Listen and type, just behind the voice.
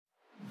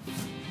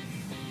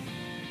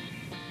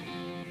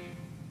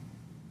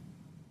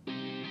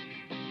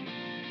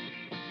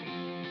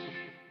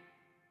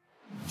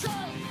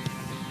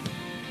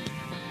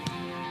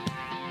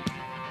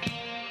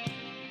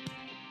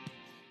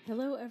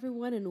Hello,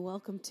 everyone, and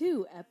welcome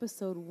to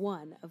episode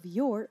 1 of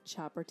your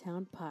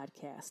Choppertown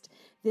podcast.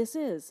 This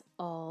is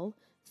All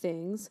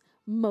Things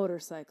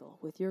Motorcycle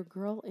with your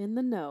girl in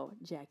the know,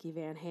 Jackie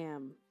Van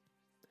Ham.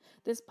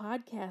 This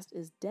podcast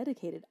is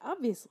dedicated,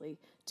 obviously,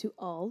 to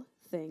all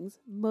things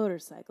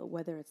motorcycle,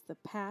 whether it's the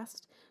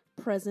past,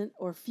 present,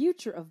 or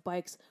future of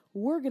bikes.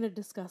 We're going to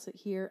discuss it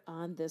here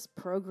on this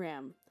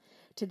program.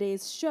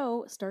 Today's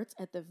show starts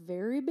at the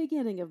very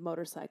beginning of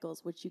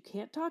motorcycles, which you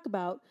can't talk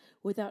about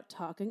without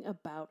talking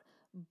about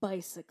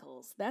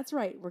bicycles. That's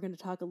right, we're going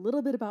to talk a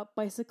little bit about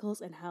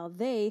bicycles and how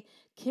they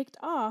kicked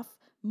off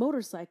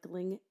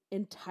motorcycling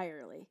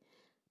entirely.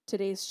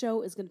 Today's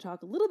show is going to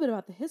talk a little bit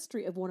about the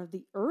history of one of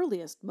the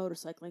earliest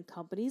motorcycling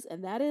companies,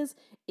 and that is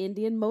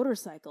Indian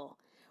Motorcycle.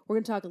 We're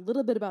going to talk a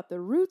little bit about the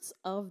roots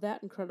of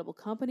that incredible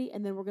company,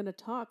 and then we're going to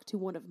talk to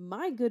one of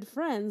my good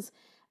friends,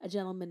 a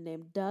gentleman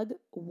named Doug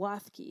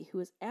Wathke, who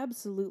is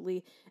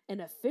absolutely an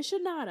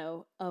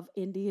aficionado of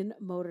Indian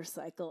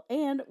Motorcycle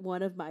and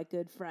one of my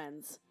good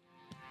friends.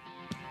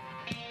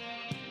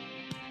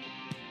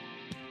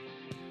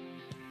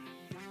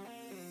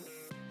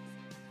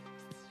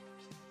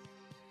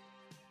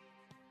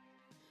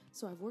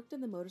 So I've worked in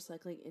the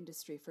motorcycling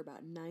industry for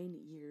about 9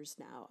 years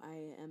now.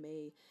 I am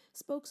a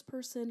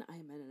spokesperson, I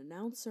am an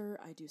announcer,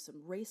 I do some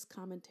race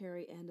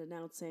commentary and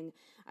announcing.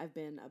 I've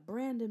been a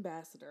brand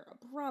ambassador,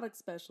 a product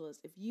specialist,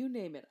 if you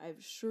name it, I've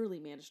surely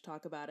managed to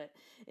talk about it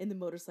in the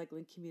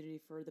motorcycling community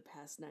for the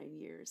past 9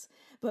 years.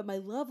 But my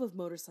love of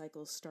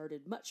motorcycles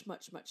started much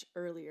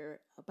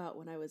earlier, about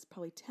when I was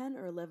probably 10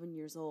 or 11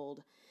 years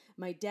old.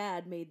 My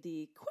dad made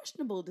the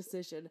questionable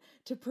decision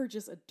to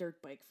purchase a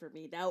dirt bike for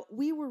me. Now,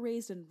 we were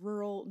raised in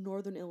rural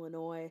Northern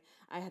Illinois.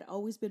 I had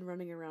always been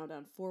running around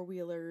on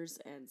four-wheelers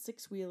and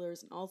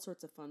six-wheelers and all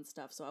sorts of fun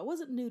stuff, so I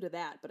wasn't new to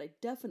that, but I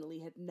definitely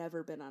had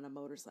never been on a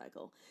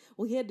motorcycle.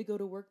 Well, he had to go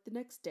to work the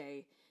next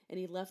day, and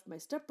he left my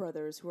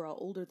stepbrothers, who are all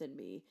older than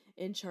me,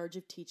 in charge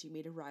of teaching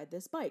me to ride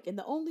this bike. And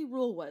the only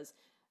rule was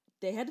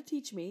they had to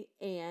teach me,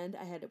 and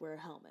I had to wear a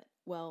helmet.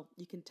 Well,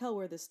 you can tell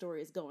where this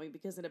story is going,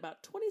 because in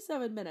about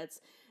 27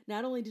 minutes,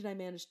 not only did I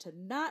manage to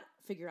not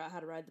figure out how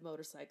to ride the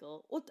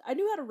motorcycle, well, I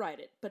knew how to ride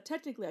it, but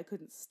technically I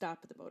couldn't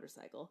stop the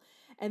motorcycle.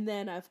 And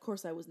then, of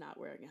course, I was not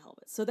wearing a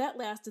helmet. So that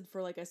lasted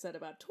for, like I said,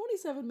 about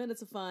 27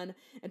 minutes of fun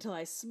until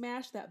I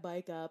smashed that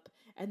bike up,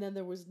 and then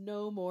there was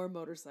no more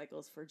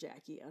motorcycles for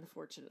Jackie,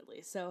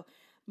 unfortunately. So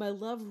my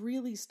love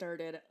really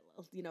started,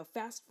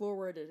 fast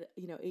forward,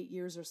 8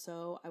 years or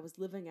so. I was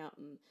living out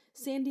in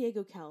San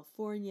Diego,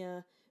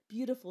 California,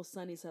 beautiful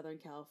sunny Southern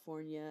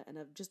California, and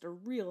just a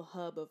real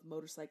hub of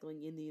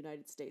motorcycling in the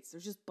United States.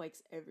 There's just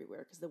bikes everywhere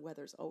because the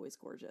weather's always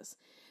gorgeous.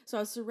 So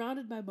I was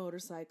surrounded by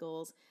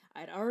motorcycles.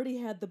 I'd already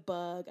had the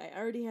bug. I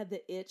already had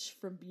the itch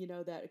from,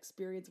 that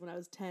experience when I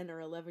was 10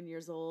 or 11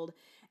 years old.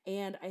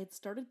 And I had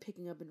started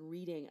picking up and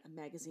reading a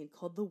magazine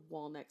called The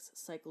Walnex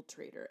Cycle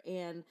Trader.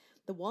 And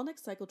The Walnex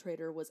Cycle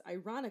Trader was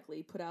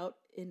ironically put out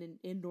in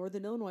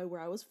Northern Illinois,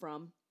 where I was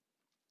from.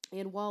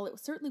 And while it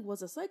certainly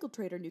was a cycle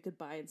trader and you could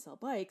buy and sell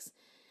bikes,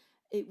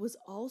 it was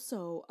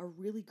also a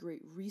really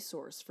great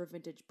resource for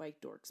vintage bike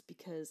dorks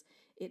because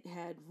it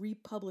had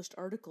republished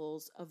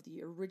articles of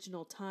the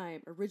original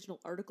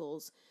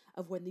articles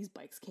of when these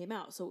bikes came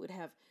out. So it would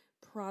have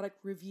product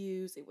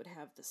reviews, it would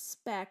have the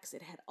specs,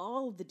 it had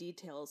all of the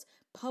details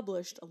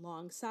published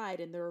alongside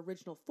in their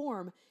original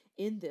form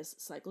in this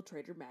Cycle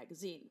Trader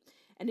magazine.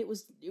 And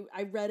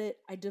I read it,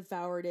 I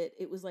devoured it,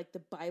 it was like the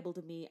Bible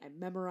to me, I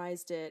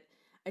memorized it,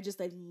 I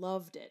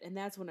loved it. And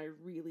that's when I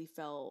really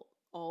fell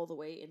all the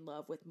way in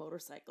love with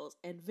motorcycles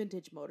and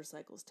vintage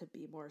motorcycles, to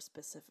be more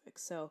specific.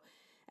 So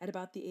at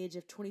about the age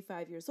of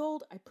 25 years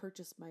old, I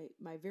purchased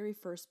my very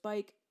first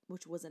bike,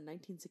 which was a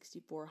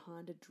 1964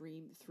 Honda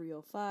Dream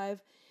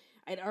 305.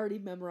 I'd already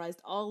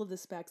memorized all of the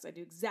specs. I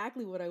knew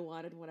exactly what I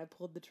wanted when I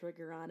pulled the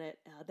trigger on it.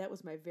 That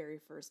was my very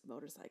first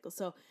motorcycle.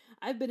 So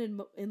I've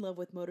been in love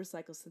with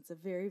motorcycles since a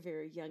very,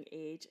 very young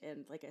age.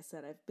 And like I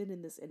said, I've been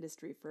in this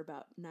industry for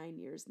about 9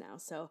 years now.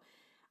 So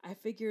I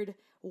figured,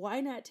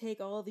 why not take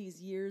all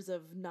these years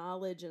of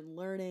knowledge and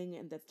learning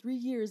and the 3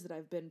 years that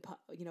I've been,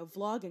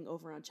 vlogging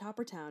over on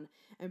Choppertown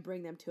and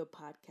bring them to a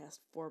podcast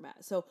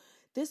format. So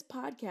this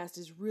podcast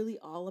is really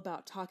all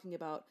about talking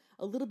about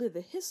a little bit of the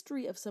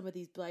history of some of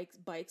these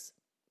bikes,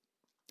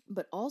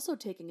 but also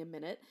taking a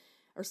minute,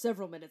 or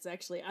several minutes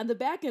actually, on the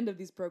back end of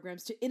these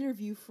programs to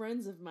interview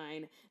friends of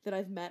mine that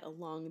I've met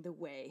along the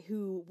way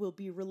who will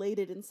be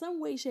related in some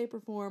way, shape,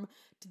 or form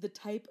to the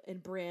type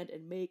and brand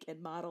and make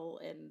and model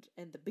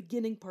and the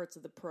beginning parts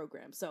of the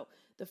program. So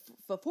the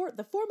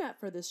format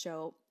for this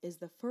show is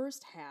the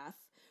first half.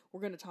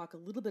 We're going to talk a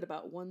little bit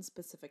about one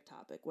specific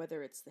topic,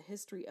 whether it's the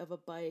history of a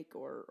bike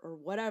or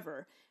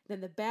whatever. Then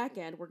the back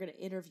end, we're going to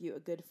interview a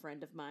good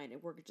friend of mine,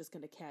 and we're just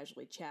going to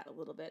casually chat a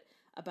little bit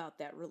about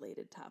that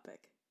related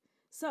topic.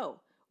 So,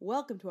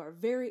 welcome to our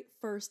very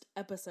first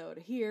episode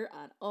here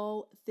on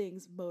All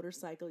Things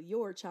Motorcycle,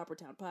 your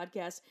Choppertown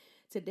podcast.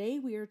 Today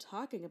we are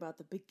talking about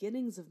the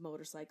beginnings of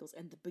motorcycles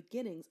and the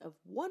beginnings of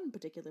one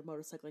particular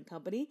motorcycling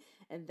company,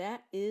 and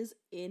that is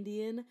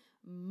Indian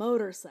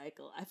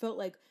Motorcycle. I felt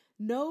like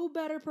no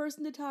better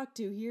person to talk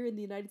to here in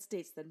the United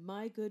States than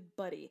my good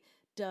buddy,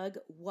 Doug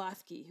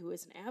Wathke, who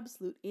is an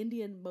absolute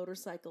Indian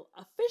motorcycle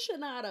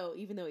aficionado,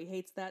 even though he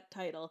hates that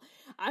title.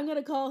 I'm going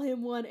to call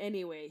him one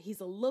anyway.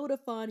 He's a load of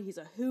fun. He's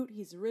a hoot.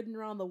 He's ridden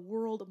around the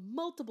world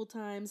multiple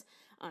times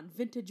on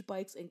vintage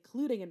bikes,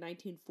 including a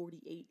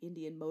 1948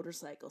 Indian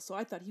motorcycle. So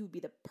I thought he would be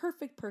the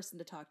perfect person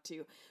to talk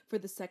to for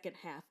the second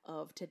half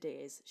of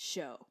today's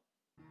show.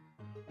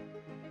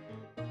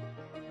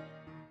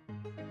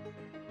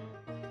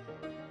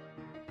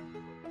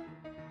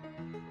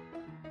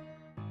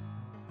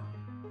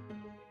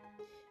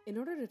 In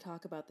order to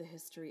talk about the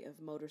history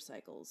of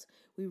motorcycles,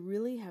 we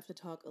really have to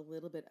talk a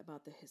little bit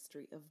about the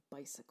history of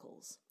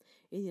bicycles.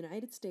 In the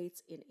United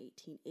States in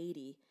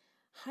 1880,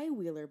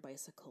 high-wheeler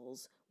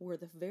bicycles were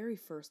the very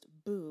first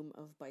boom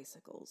of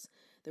bicycles.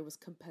 There was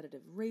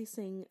competitive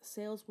racing,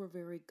 sales were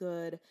very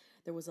good,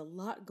 there was a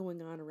lot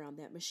going on around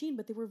that machine,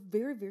 but they were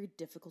very, very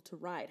difficult to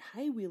ride.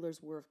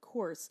 High-wheelers were, of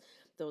course,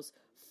 those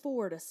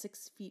 4 to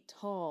 6 feet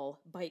tall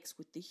bikes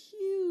with the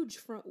huge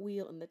front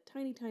wheel and the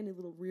tiny, tiny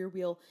little rear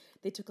wheel.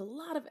 They took a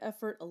lot of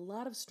effort, a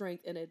lot of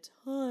strength, and a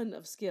ton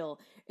of skill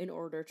in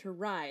order to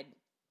ride.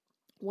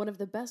 One of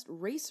the best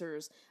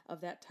racers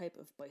of that type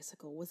of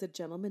bicycle was a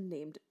gentleman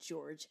named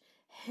George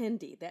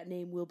Hendy. That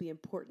name will be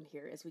important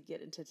here as we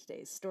get into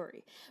today's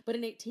story. But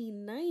in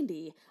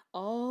 1890,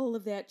 all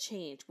of that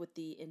changed with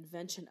the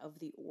invention of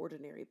the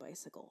ordinary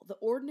bicycle. The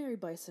ordinary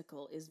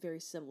bicycle is very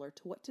similar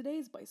to what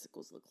today's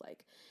bicycles look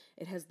like.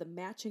 It has the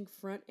matching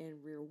front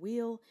and rear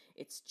wheel.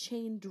 It's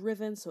chain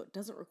driven, so it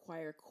doesn't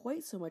require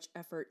quite so much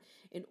effort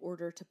in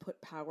order to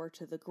put power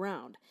to the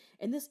ground.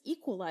 And this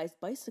equalized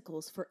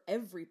bicycles for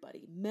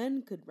everybody.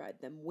 Men could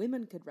ride them,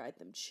 women could ride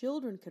them,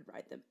 children could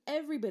ride them,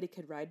 everybody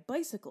could ride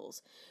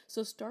bicycles.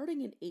 So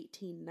starting in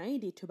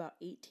 1890 to about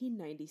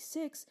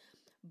 1896,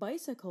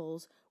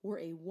 bicycles were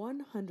a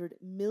 $100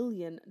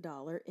 million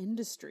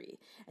industry,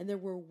 and there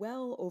were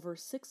well over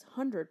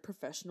 600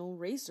 professional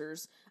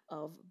racers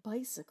of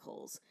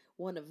bicycles.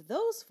 One of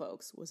those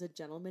folks was a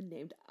gentleman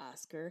named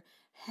Oscar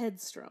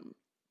Hedstrom.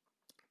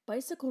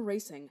 Bicycle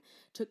racing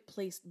took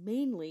place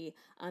mainly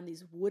on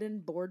these wooden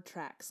board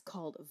tracks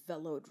called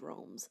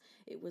velodromes.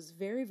 It was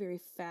very, very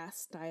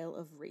fast style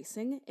of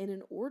racing, and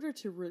in order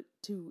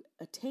to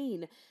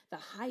attain the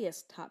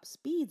highest top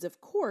speeds,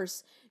 of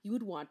course, you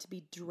would want to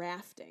be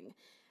drafting.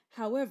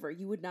 However,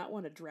 you would not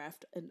want to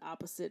draft an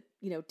opposite,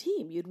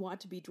 team. You'd want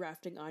to be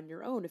drafting on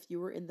your own if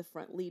you were in the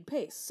front lead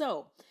pace.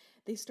 So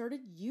they started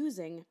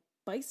using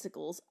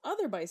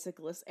other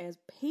bicyclists as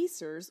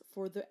pacers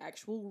for the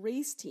actual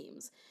race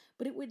teams.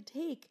 But it would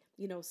take,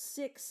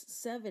 6,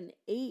 7,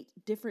 8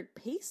 different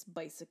pace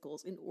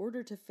bicycles in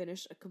order to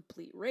finish a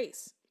complete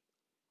race.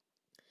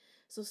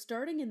 So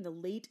starting in the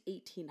late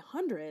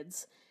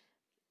 1800s,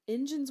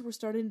 engines were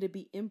starting to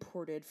be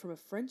imported from a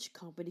French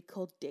company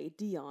called De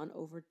Dion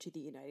over to the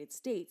United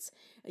States,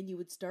 and you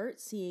would start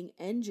seeing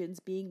engines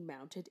being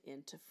mounted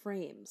into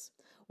frames.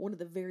 One of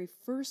the very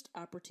first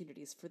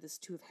opportunities for this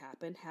to have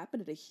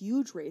happened at a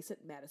huge race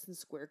at Madison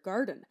Square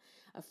Garden.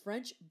 A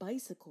French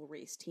bicycle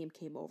race team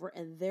came over,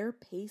 and their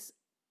pace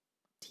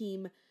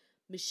team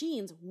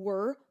machines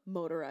were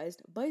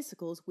motorized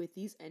bicycles with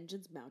these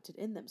engines mounted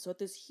in them. So at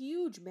this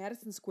huge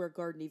Madison Square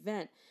Garden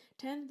event,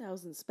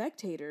 10,000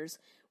 spectators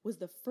was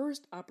the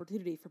first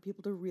opportunity for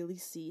people to really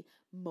see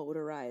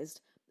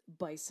motorized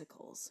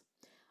bicycles.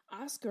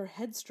 Oscar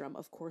Hedstrom,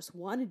 of course,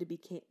 wanting to be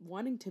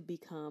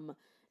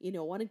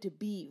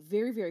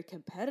very, very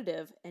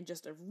competitive and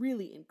just a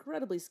really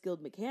incredibly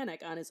skilled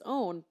mechanic on his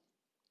own,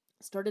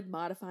 started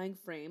modifying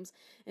frames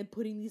and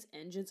putting these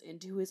engines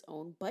into his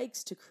own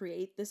bikes to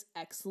create this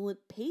excellent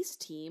pace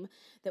team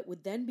that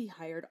would then be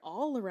hired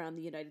all around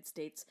the United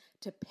States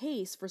to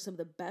pace for some of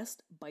the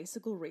best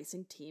bicycle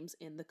racing teams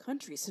in the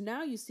country. So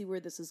now you see where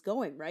this is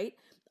going, right?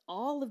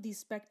 All of these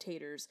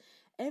spectators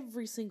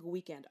every single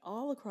weekend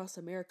all across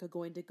America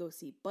going to go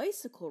see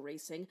bicycle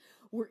racing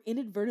were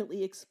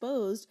inadvertently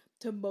exposed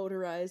to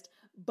motorized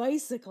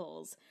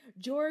bicycles.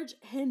 George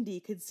Hendy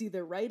could see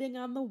the writing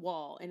on the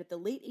wall, and at the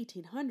late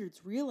 1800s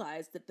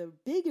realized that the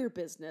bigger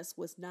business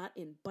was not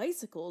in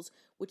bicycles,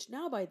 which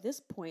now by this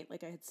point,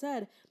 like I had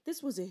said,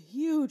 this was a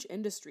huge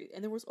industry,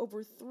 and there was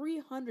over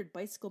 300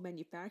 bicycle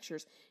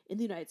manufacturers in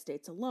the United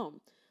States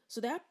alone.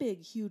 So that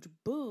big, huge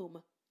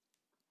boom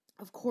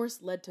of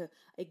course led to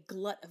a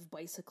glut of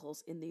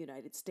bicycles in the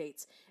United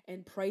States,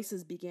 and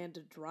prices began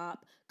to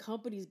drop.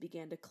 Companies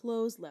began to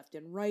close left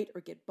and right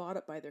or get bought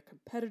up by their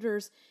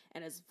competitors,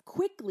 and as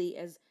quickly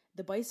as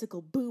the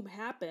bicycle boom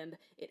happened,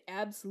 it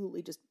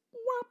absolutely just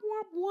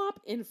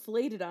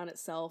inflated on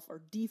itself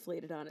or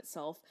deflated on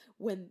itself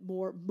when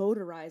more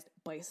motorized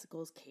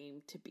bicycles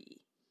came to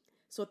be.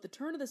 So at the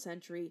turn of the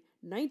century,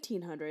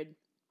 1900,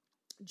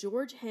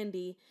 George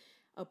Hendy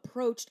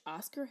approached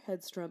Oscar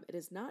Hedstrom. It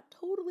is not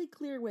totally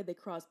clear where they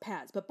crossed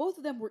paths, but both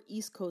of them were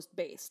East Coast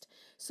based.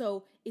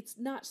 So it's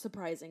not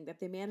surprising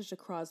that they managed to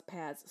cross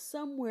paths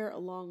somewhere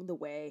along the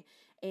way,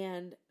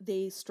 and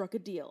they struck a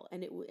deal.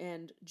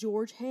 And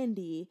George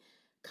Hendy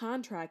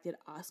contracted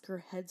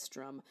Oscar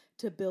Hedstrom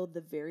to build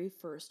the very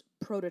first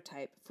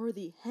prototype for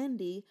the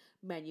Hendy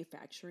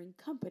Manufacturing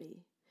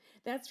Company.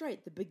 That's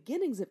right, the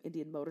beginnings of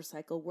Indian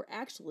Motorcycle were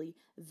actually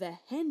the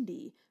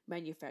Hendy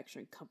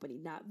Manufacturing Company,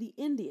 not the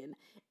Indian.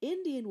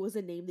 Indian was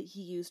a name that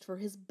he used for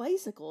his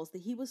bicycles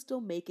that he was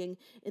still making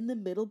in the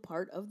middle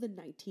part of the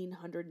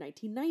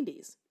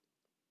 1990s.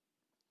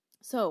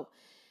 So,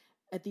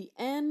 at the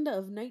end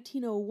of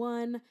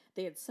 1901,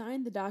 they had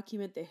signed the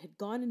document, they had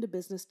gone into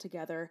business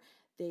together,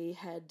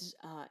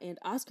 and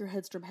Oscar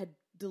Hedstrom had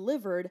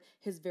delivered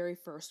his very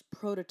first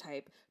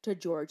prototype to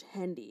George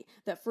Hendy.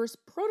 That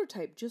first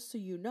prototype, just so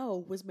you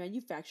know, was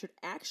manufactured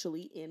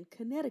actually in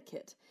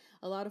Connecticut.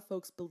 A lot of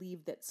folks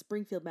believe that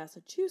Springfield,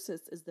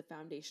 Massachusetts is the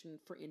foundation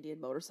for Indian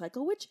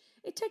Motorcycle, which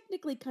it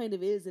technically kind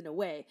of is in a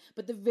way,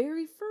 but the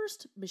very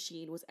first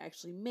machine was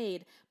actually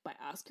made by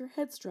Oscar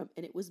Hedstrom,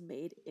 and it was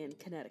made in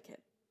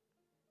Connecticut.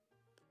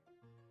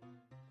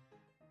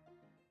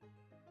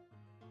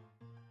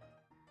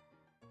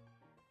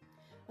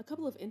 A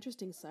couple of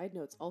interesting side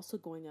notes also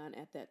going on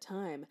at that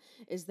time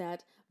is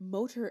that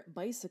motor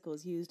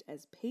bicycles used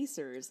as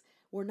pacers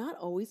were not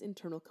always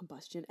internal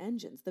combustion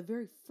engines. The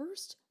very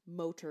first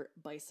motor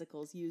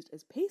bicycles used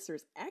as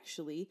pacers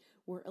actually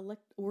were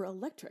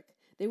electric.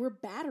 They were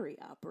battery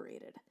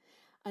operated.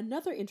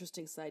 Another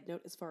interesting side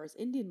note as far as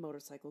Indian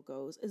Motorcycle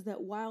goes is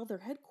that while their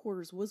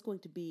headquarters was going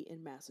to be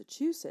in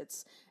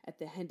Massachusetts at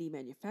the Hendy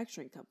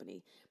Manufacturing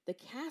Company, the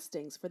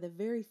castings for the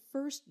very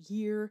first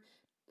year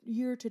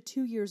to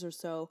 2 years or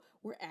so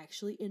were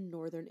actually in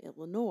northern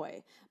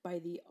Illinois by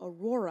the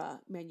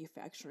Aurora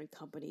Manufacturing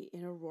Company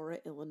in Aurora,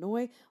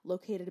 Illinois,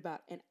 located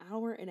about an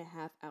hour and a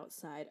half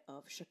outside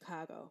of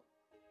Chicago.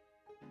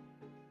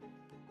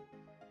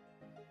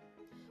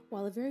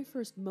 While the very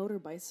first motor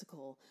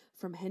bicycle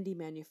from Hendy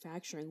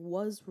Manufacturing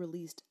was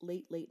released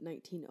late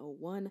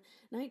 1901,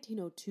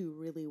 1902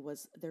 really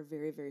was their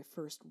very, very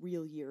first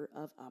real year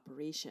of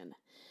operation.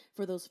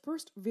 For those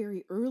first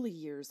very early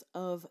years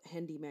of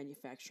Hendy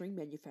manufacturing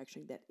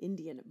that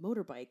Indian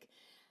motorbike,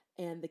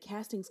 and the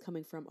castings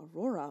coming from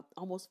Aurora,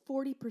 almost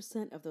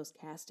 40% of those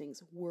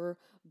castings were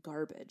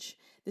garbage.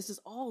 This is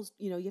all,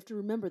 you have to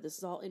remember, this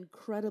is all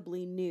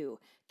incredibly new.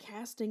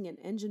 Casting and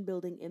engine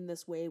building in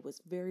this way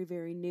was very,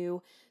 very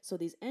new. So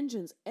these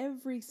engines,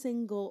 every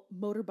single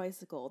motor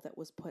bicycle that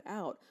was put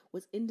out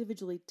was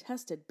individually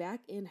tested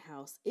back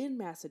in-house in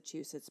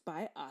Massachusetts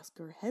by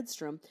Oscar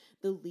Hedstrom,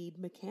 the lead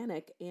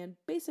mechanic and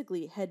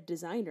basically head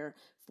designer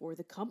for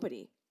the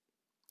company.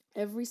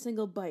 Every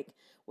single bike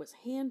was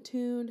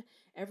hand-tuned,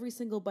 every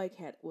single bike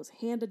was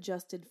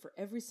hand-adjusted for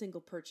every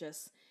single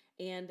purchase,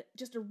 and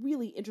just a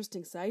really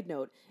interesting side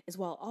note is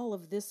while all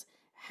of this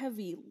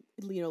heavy,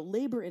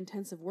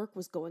 labor-intensive work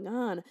was going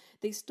on,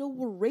 they still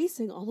were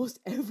racing almost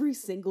every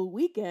single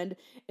weekend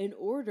in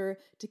order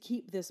to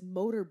keep this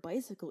motor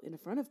bicycle in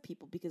front of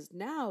people, because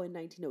now in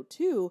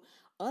 1902,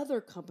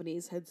 other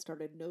companies had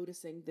started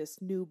noticing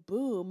this new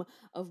boom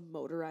of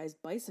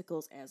motorized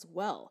bicycles as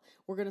well.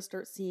 We're going to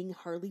start seeing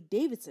Harley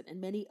Davidson and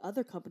many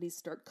other companies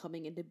start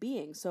coming into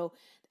being. So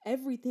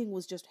everything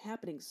was just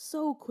happening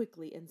so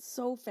quickly and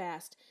so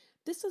fast.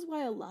 This is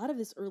why a lot of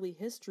this early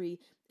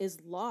history is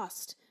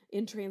lost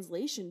in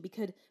translation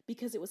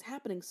because it was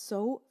happening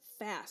so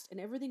fast and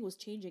everything was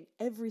changing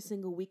every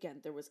single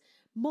weekend. There was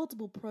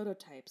multiple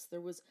prototypes.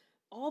 There was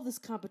all this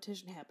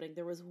competition happening.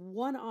 There was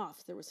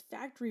one-off. There was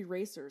factory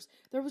racers.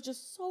 There was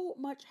just so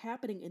much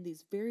happening in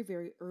these very,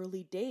 very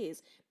early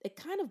days. It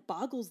kind of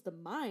boggles the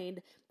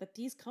mind that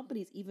these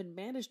companies even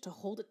managed to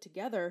hold it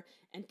together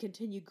and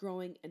continue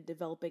growing and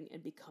developing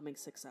and becoming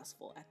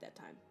successful at that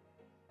time.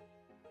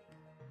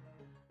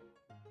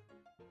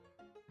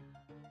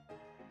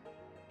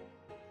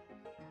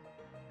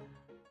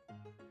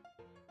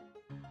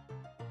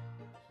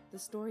 The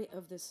story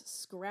of this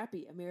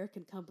scrappy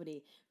American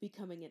company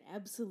becoming an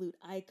absolute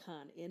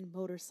icon in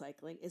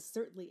motorcycling is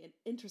certainly an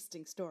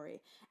interesting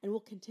story, and we'll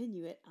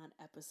continue it on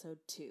episode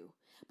 2.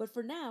 But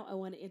for now, I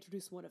want to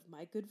introduce one of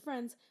my good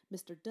friends,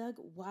 Mr. Doug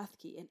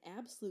Wathke, an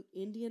absolute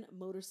Indian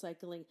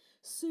motorcycling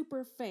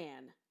super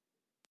fan.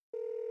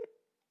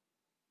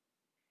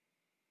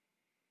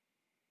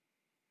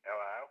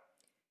 Hello?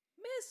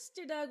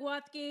 Mr. Doug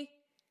Wathke.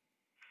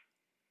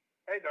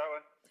 Hey,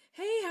 darling.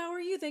 Hey, how are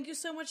you? Thank you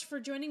so much for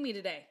joining me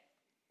today.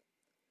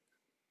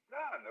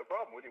 No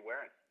problem. What are you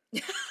wearing?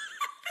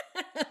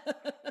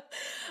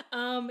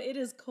 It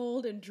is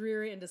cold and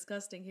dreary and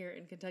disgusting here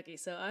in Kentucky,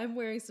 so I'm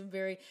wearing some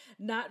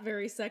not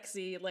very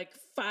sexy,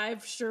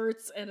 5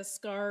 shirts and a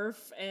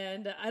scarf,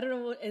 and I don't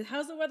know,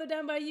 how's the weather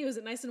down by you? Is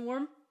it nice and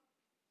warm?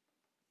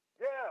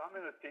 Yeah, I'm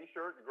in a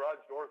t-shirt, the garage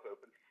door's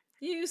open.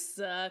 You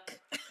suck.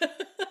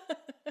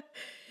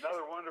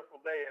 Another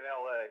wonderful day in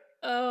L.A.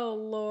 Oh,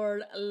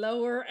 Lord.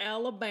 Lower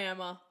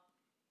Alabama.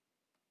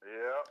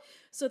 Yeah.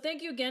 So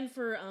thank you again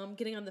for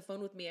getting on the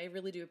phone with me. I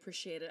really do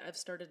appreciate it. I've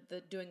started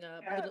doing no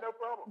problem.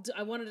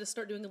 I wanted to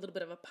start doing a little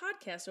bit of a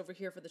podcast over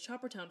here for the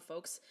Choppertown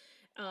folks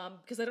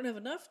because I don't have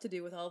enough to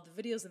do with all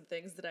the videos and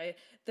things that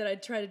I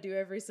try to do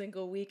every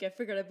single week. I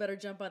figured I better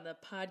jump on the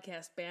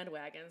podcast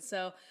bandwagon.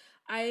 So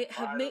I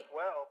have made.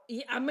 Well.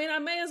 Yeah, I mean, I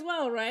may as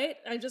well, right?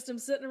 I just am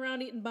sitting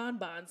around eating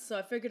bonbons, so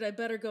I figured I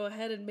better go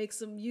ahead and make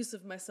some use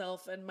of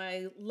myself and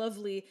my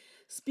lovely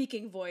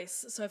speaking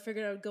voice. So I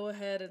figured I would go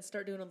ahead and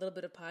start doing a little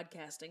bit of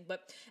podcasting.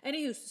 But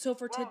anywho, so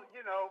for Well,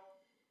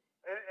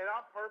 and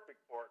I'm perfect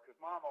for it because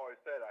Mom always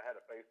said I had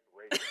a face for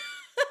radio.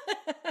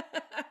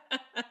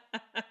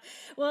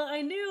 Well,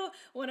 I knew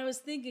when I was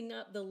thinking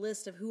up the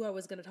list of who I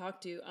was going to talk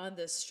to on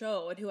this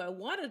show and who I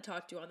wanted to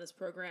talk to on this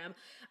program,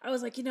 I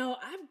was like,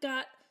 I've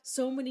got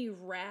so many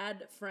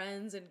rad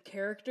friends and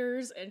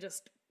characters and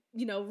just,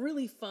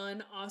 really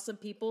fun, awesome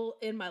people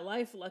in my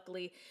life.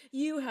 Luckily,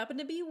 you happen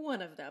to be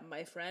one of them,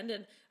 my friend.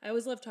 And I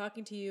always love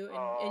talking to you,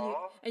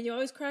 and you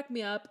always crack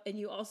me up, and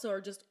you also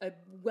are just a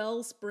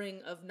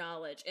wellspring of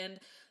knowledge. And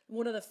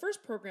one of the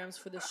first programs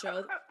for this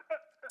show.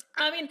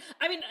 I mean,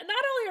 not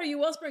only are you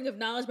a wellspring of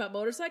knowledge about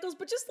motorcycles,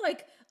 but just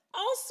like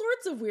all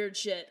sorts of weird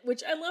shit,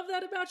 which I love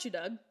that about you,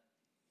 Doug.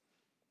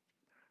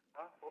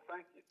 Well,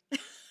 thank you.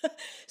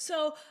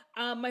 So,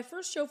 my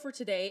first show for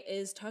today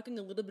is talking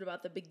a little bit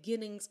about the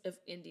beginnings of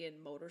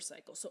Indian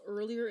motorcycles. So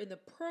earlier in the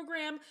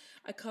program,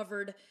 I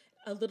covered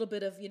a little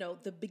bit of,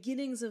 the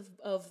beginnings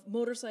of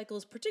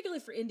motorcycles,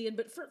 particularly for Indian,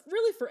 but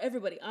really for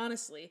everybody,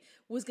 honestly,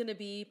 was going to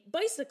be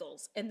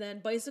bicycles. And then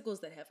bicycles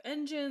that have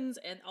engines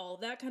and all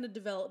that kind of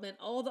development,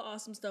 all the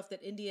awesome stuff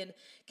that Indian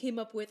came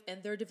up with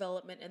and their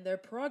development and their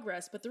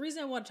progress. But the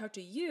reason I want to talk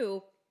to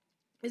you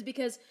is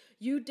because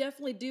you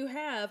definitely do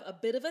have a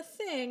bit of a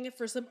thing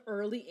for some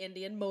early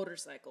Indian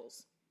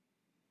motorcycles.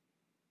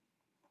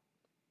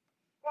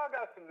 Well, I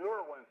got some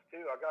newer ones, too.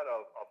 I got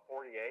a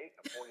 48,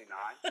 a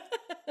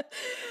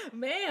 49.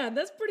 Man,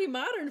 that's pretty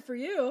modern for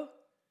you.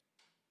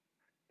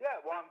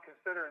 Yeah, well, I'm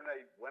considering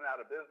they went out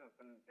of business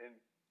in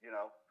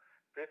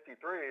 53,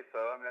 so,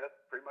 I mean, that's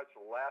pretty much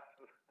the last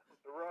of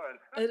the run.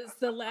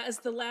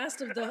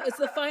 It's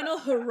the final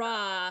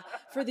hurrah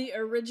for the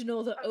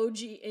original, the OG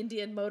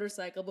Indian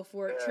motorcycle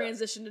before it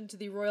transitioned into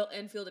the Royal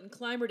Enfield and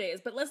Climber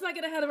days. But let's not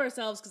get ahead of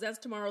ourselves because that's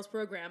tomorrow's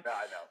program. No,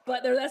 I know.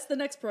 But that's the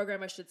next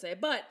program, I should say.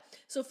 But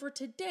so for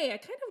today, I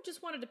kind of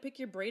just wanted to pick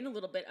your brain a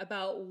little bit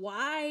about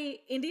why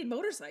Indian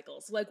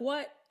motorcycles. Like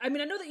what? I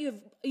mean, I know that you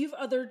have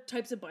other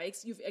types of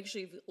bikes. You've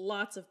actually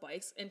lots of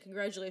bikes, and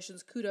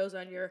congratulations, kudos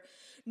on your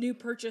new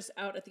purchase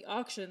out at the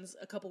auctions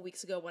a couple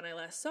weeks ago when I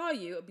last saw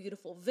you, a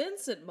beautiful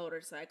Vincent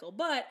motorcycle.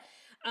 But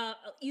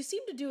you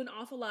seem to do an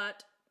awful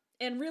lot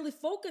and really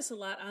focus a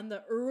lot on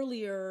the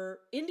earlier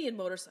Indian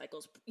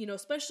motorcycles,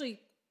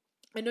 especially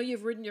I know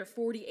you've ridden your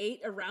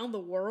 48 around the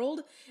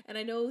world, and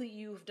I know that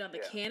you've done the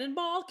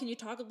Cannonball. Can you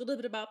talk a little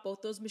bit about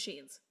both those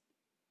machines?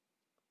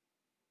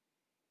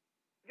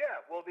 Yeah,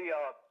 well,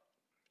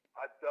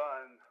 I've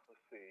done,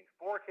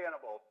 4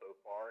 Cannonballs so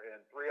far,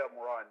 and 3 of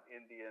them were on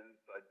Indians.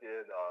 I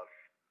did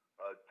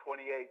a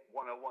 28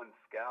 101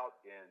 Scout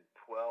in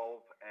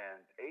 12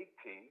 and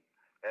 18,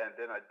 and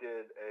then I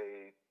did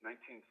a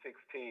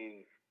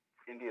 1916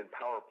 Indian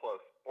Power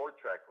Plus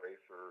Sport Track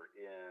Racer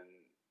in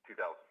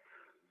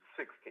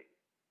 2016.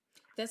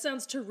 That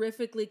sounds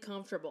terrifically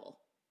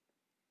comfortable.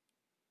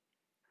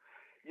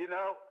 And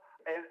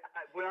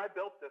when I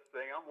built this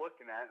thing, I'm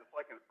looking at it, it's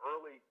like an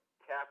early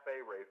cafe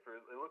racer.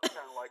 It looks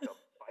kind of like a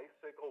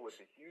bicycle with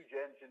a huge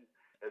engine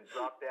and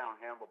drop-down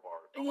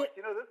handlebars. I'm like,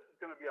 this is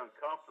going to be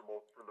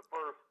uncomfortable for the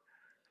first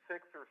 6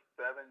 or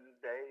 7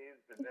 days,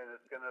 and then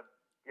it's going to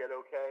get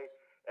okay.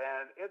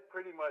 And it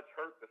pretty much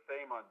hurt the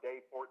same on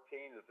day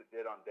 14 as it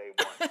did on day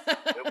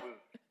 1. It was,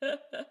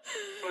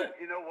 but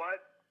you know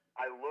what?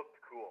 I looked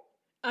cool.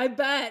 I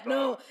bet.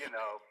 So,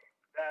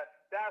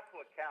 that's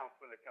what counts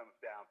when it comes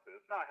down to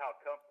it. It's not how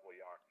comfortable you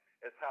are.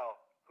 It's how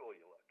cool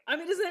you look. I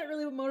mean, isn't that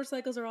really what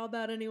motorcycles are all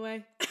about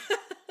anyway?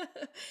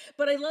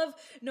 But I love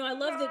that. I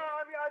mean,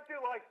 I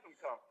do like some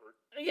comfort.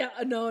 Yeah,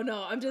 no.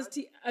 I'm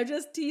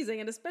just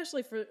teasing, and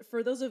especially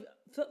for those of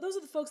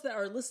the folks that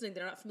are listening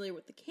that are not familiar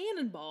with the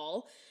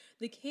Cannonball.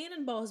 The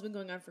Cannonball has been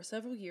going on for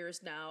several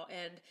years now,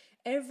 and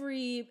I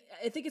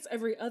think it's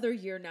every other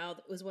year now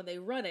that was when they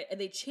run it, and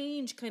they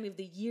change kind of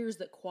the years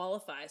that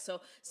qualify.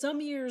 So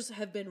some years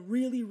have been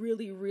really,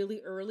 really,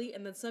 really early,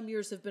 and then some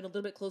years have been a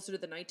little bit closer to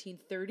the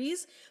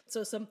 1930s.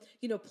 So some,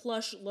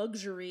 plush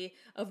luxury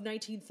of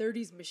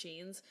 1930s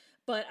machines.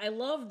 But I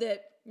love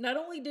that not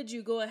only did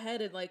you go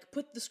ahead and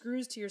put the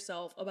screws to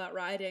yourself about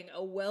riding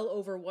a well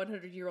over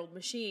 100-year-old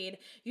machine,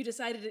 you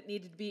decided it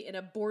needed to be in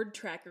a board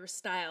tracker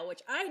style,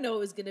 which I know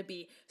is going to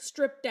be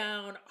stripped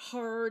down,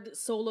 hard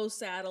solo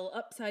saddle,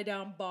 upside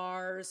down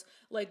bars,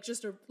 like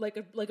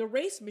a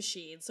race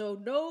machine. So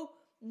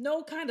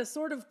no kind of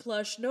sort of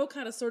plush, no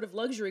kind of sort of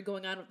luxury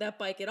going on with that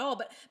bike at all.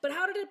 But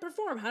how did it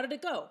perform? How did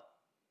it go?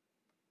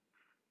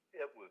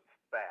 It was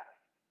fast.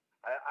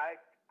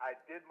 I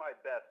did my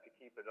best to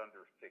keep it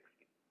under 60.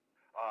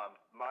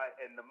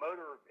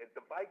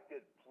 The bike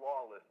did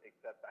flawless,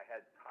 except I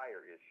had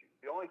tire issues.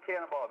 The only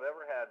Cannonball I've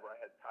ever had where I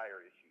had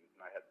tire issues,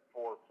 and I had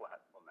 4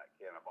 flats on that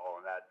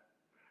Cannonball, and that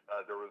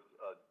there was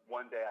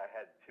one day I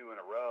had 2 in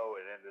a row,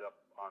 and ended up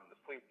on the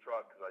sleep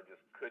truck because I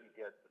just couldn't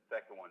get the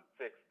second one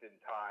fixed in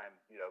time,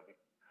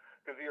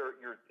 because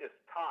it's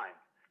timed.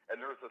 and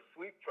there's a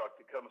sweep truck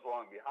that comes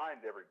along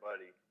behind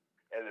everybody.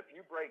 And if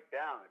you break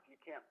down, if you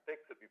can't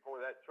fix it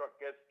before that truck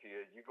gets to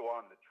you, you go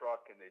on the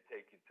truck and they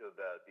take you to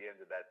the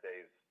end of that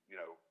day's,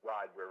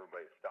 ride where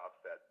everybody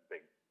stops at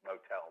big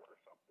motel or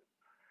something.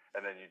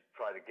 And then you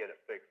try to get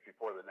it fixed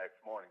before the next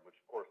morning, which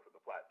of course with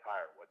a flat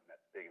tire wasn't that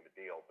big of a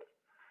deal. But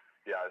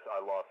yeah, I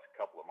lost a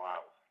couple of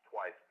miles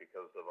twice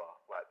because of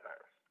flat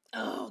tires.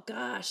 Oh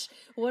gosh,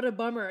 what a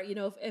bummer.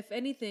 If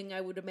anything,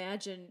 I would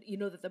imagine,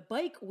 that the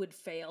bike would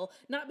fail,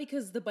 not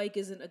because the bike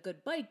isn't a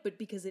good bike,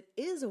 but because it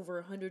is over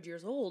 100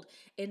 years old.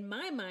 In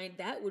my mind,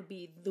 that would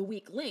be the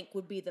weak link,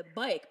 would be the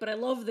bike. But I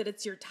love that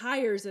it's your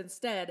tires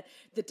instead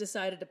that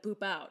decided to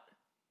poop out.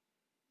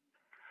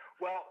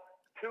 Well,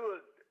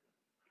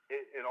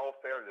 in all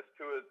fairness,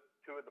 two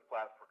of the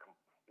flats were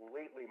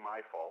completely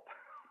my fault.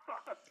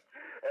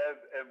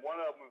 and one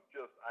of them was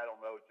just, I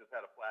don't know, just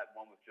had a flat, and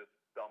one was just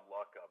dumb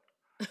luck of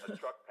a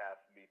truck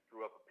passed me,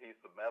 threw up a piece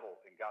of metal,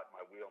 and got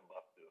my wheel and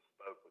busted a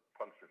spoke, which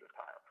punctured a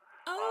tire.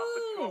 Oh.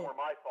 But two of them were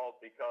my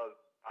fault because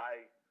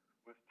I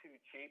was too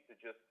cheap to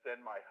just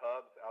send my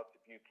hubs out to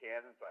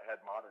Buchanan's. I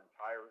had modern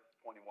tires,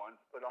 21s,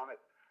 put on it.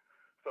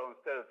 So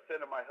instead of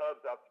sending my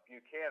hubs out to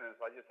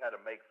Buchanan's, I just had to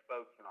make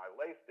spokes and I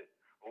laced it.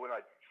 But when I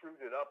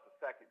trued it up the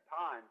second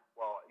time,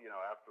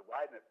 after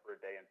riding it for a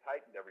day and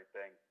tightened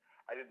everything,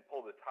 I didn't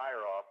pull the tire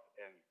off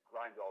and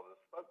grind all the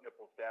spoke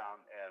nipples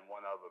down, and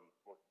one of them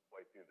worked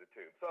way through the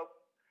tube. So,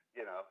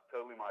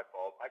 totally my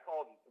fault. I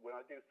called, when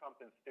I do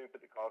something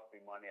stupid that costs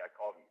me money, I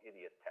call them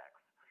idiot tax.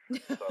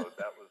 So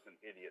that was an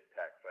idiot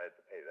tax I had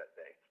to pay that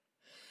day.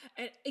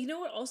 And you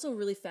know what also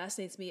really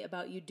fascinates me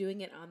about you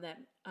doing it on that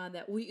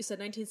you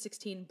said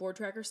 1916 board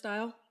tracker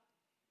style?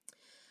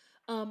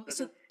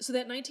 So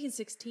that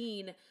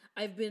 1916,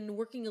 I've been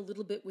working a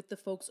little bit with the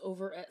folks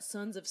over at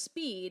Sons of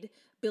Speed,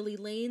 Billy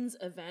Lane's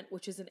event,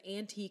 which is an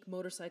antique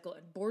motorcycle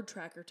and board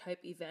tracker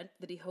type event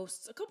that he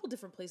hosts a couple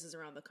different places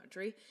around the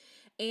country.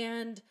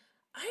 And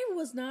I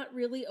was not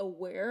really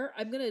aware,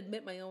 I'm going to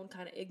admit my own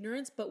kind of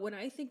ignorance, but when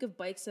I think of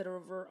bikes that are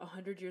over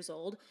 100 years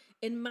old,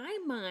 in my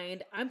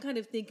mind, I'm kind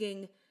of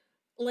thinking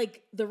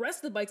like the rest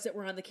of the bikes that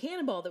were on the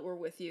Cannonball that were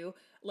with you,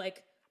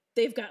 like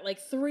they've got like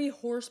 3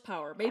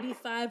 horsepower, maybe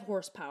 5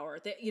 horsepower.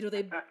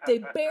 They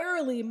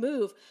barely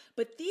move.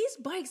 But these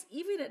bikes,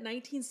 even at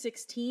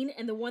 1916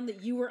 and the one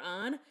that you were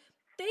on,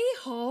 they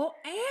haul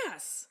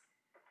ass.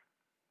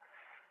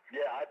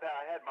 Yeah,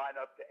 I had mine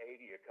up to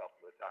 80 a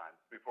couple of times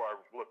before I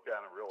looked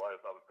down and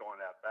realized I was going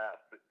that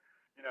fast. But,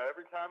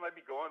 every time I'd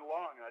be going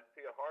along and I'd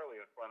see a Harley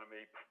in front of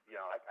me,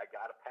 I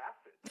got to pass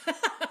it.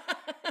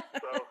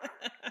 So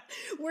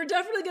we're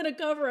definitely going to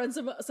cover on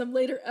some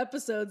later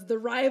episodes the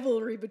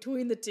rivalry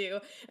between the two,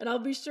 and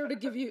I'll be sure to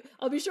give you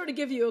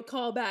a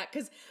call back.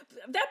 Because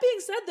that being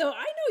said, though,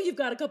 I know you've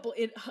got a couple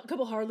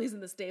Harleys in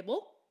the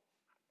stable.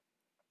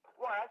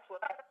 Well,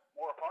 actually, I have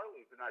more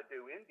Harleys than I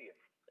do Indians.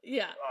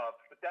 Yeah.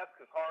 But that's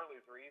because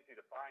Harleys are easy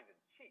to find and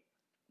cheap.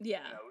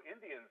 Yeah.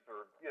 Indians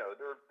are,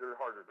 they're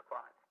harder to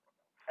find.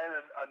 And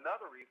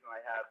another reason I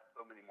have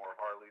so many more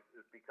Harleys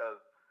is because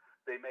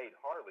they made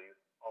Harleys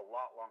a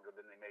lot longer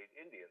than they made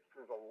Indians.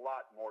 There's a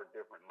lot more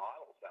different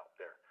models out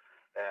there.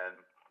 And,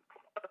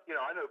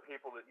 I know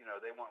people that,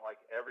 they want like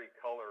every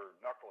color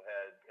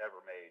knucklehead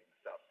ever made and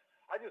stuff.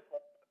 I just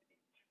want one of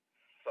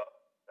each. So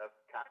that's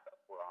kind of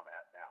where I'm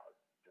at now.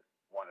 It's just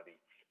one of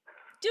each.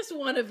 Just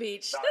one of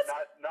each.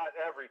 Not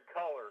every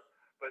color,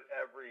 but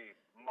every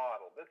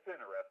model. That's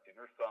interesting.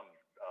 There's some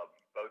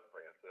boat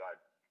brands that I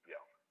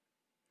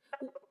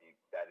be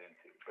that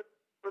into, but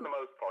for the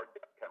most part,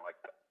 kind of like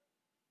that.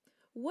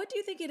 What do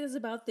you think it is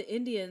about the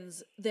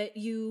Indians that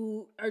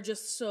you are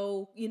just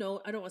so, I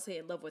don't want to say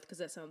in love with because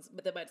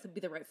that might be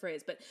the right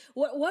phrase, but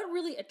what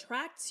really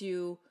attracts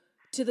you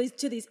to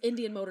these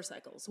Indian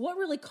motorcycles? What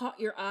really caught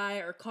your eye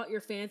or caught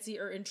your fancy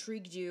or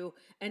intrigued you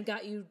and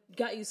got you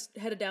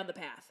headed down the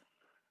path?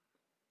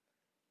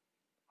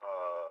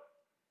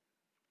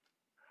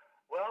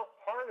 Well,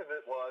 part of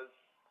it was,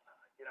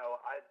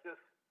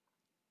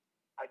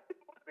 I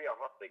didn't want to be a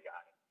Harley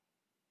guy.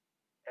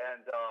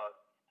 And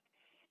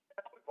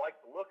I always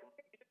liked the look of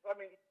it. I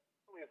mean,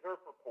 it's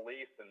reserved for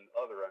police and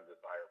other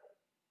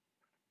undesirables.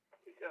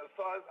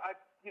 So I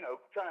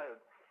trying to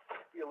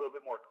be a little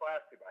bit more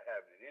classy by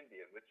having an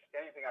Indian, which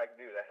anything I can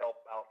do to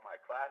help out my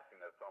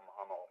classiness, I'm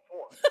all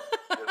for.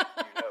 Just,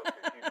 because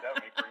you've known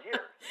me for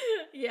years.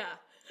 Yeah.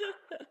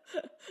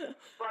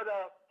 But,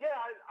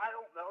 I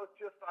don't know. It's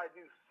just I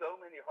do so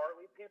many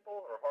Harley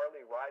people or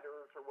Harley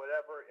riders or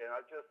whatever, and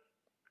I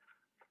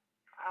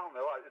don't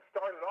know. It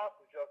started off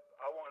as just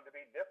I wanted to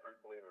be different,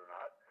 believe it or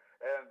not.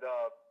 And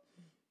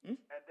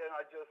and then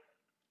I just,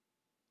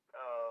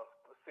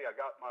 let's see, I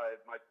got my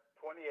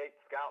 28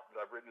 Scout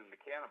that I've ridden in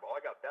the Cannonball.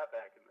 I got that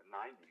back in the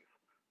 90s,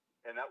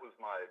 and that was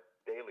my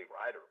daily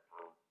rider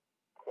for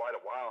quite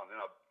a while. And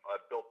then I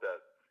built the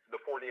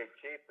 48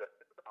 Chief that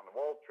on the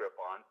world trip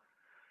on,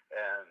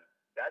 and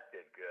that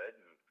did good.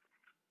 And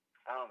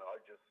I don't know,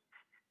 just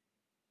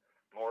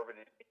more of an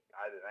Indian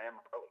guy than I am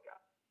a Harley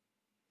guy.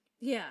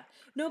 Yeah.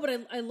 No, but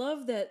I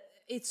love that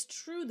it's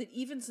true that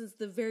even since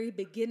the very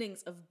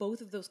beginnings of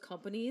both of those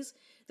companies,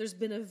 there's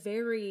been a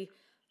very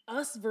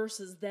us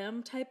versus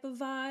them type of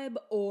vibe,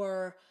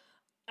 or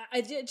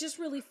it just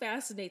really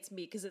fascinates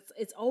me because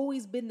it's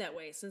always been that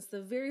way since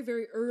the very,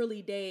 very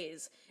early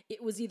days.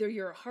 It was either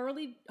you're a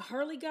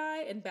Harley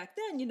guy, and back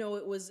then, you know,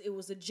 it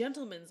was a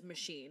gentleman's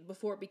machine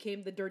before it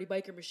became the dirty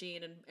biker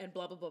machine and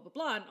blah blah blah blah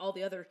blah and all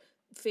the other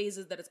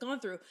phases that it's gone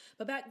through.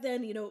 But back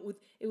then, you know,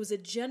 it was a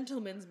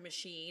gentleman's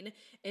machine.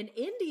 And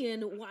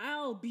Indian,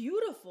 while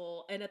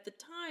beautiful and at the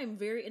time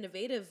very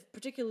innovative,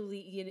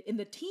 particularly in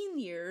the teen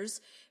years,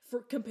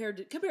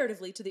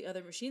 comparatively to the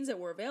other machines that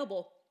were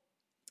available,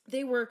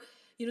 they were,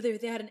 you know,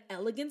 they had an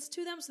elegance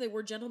to them, so they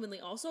were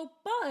gentlemanly also,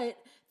 but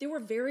they were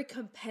very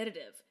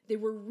competitive. They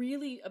were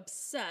really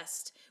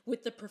obsessed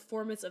with the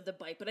performance of the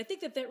bike. But I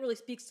think that really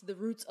speaks to the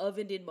roots of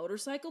Indian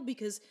Motorcycle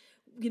because,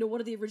 you know,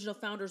 one of the original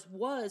founders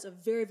was a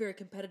very, very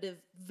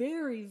competitive,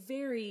 very,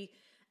 very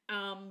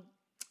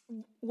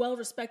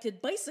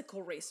well-respected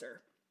bicycle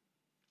racer.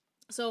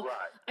 So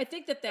right. I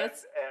think that's...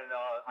 And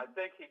I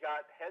think he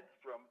got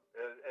headstrong,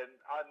 and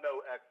I'm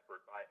no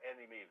expert by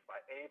any means. By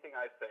anything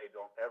I say,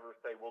 don't ever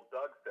say, well,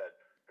 Doug said,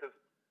 because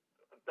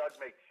Doug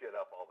makes shit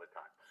up all the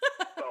time.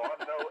 So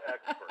I'm no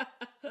expert.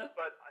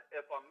 But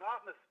if I'm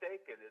not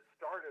mistaken, it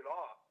started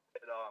off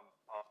that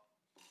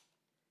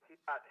he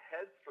got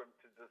Hedstrom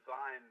to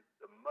design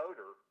the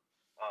motor,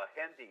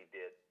 Hendy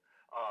did,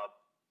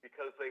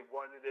 because they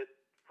wanted it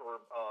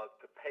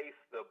to pace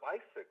the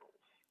bicycles.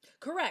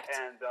 Correct.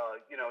 And,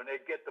 you know, and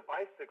they'd get the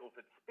bicycles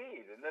at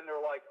speed. And then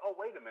they're like, oh,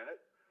 wait a minute.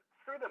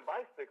 Screw them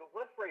bicycles.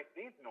 Let's race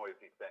these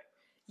noisy things.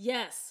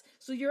 Yes.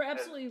 So you're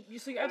absolutely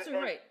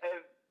right.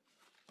 And,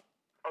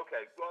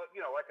 okay. Well,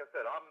 you know, like I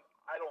said,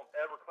 I don't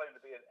ever claim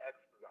to be an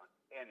expert on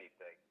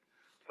anything.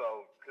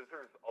 So, because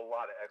there's a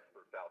lot of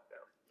experts out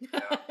there.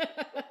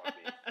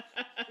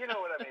 You know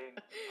what I mean?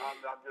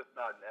 I'm just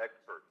not an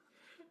expert.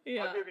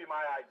 Yeah. I'll give you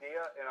my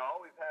idea, and I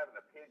always have an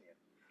opinion,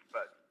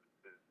 but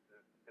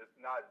it's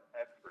not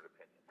an expert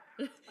opinion.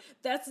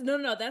 That's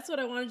what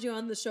I wanted you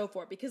on the show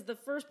for, because the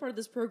first part of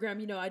this program,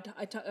 you know, I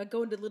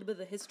go into a little bit of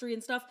the history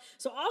and stuff,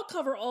 so I'll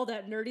cover all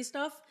that nerdy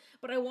stuff,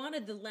 but I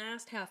wanted the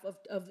last half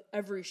of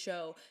every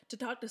show to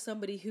talk to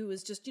somebody who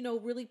is just, you know,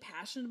 really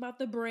passionate about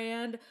the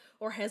brand,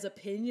 or has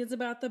opinions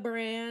about the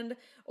brand,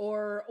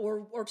 or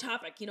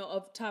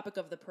topic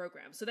of the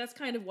program. So that's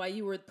kind of why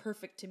you were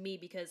perfect to me,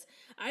 because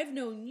I've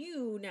known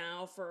you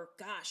now for,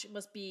 gosh, it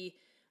must be,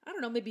 I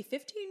don't know, maybe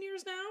 15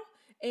 years now,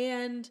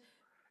 and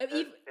at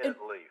least.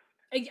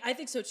 I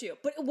think so too.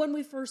 But when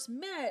we first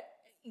met,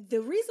 the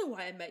reason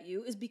why I met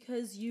you is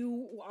because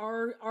you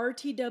are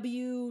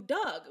RTW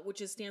Doug,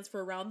 which stands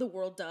for Around the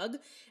World Doug.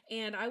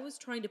 And I was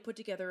trying to put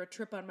together a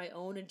trip on my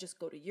own and just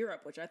go to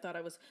Europe, which I thought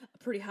I was a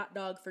pretty hot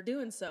dog for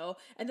doing so.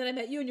 And then I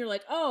met you and you're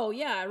like, oh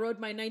yeah, I rode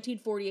my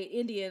 1948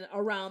 Indian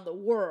around the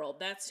world.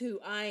 That's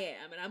who I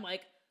am. And I'm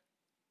like,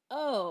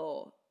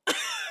 oh,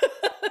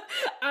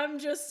 I'm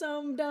just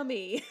some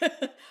dummy.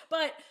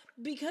 But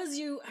because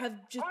you have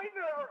just... I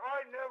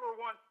never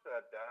once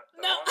said that.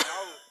 So no.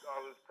 I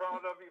was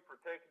proud of you for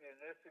taking the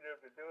initiative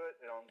to do it,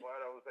 and I'm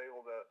glad I was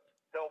able to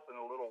help in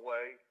a little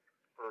way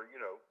for, you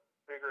know,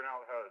 figuring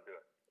out how to do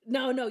it.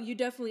 No, you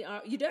definitely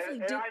are. You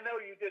definitely did. And I know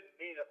you didn't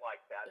mean it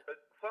like that,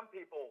 but some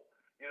people,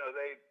 you know,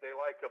 they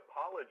like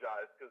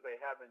apologize because they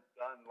haven't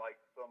done like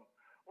some...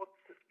 Well,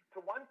 to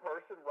one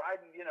person,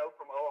 riding, you know,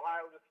 from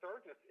Ohio to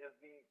Sturgis is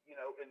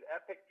an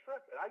epic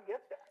trip, and I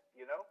get that,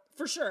 you know?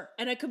 For sure,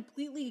 and I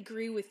completely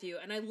agree with you,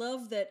 and I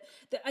love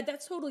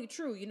that's totally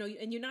true, you know,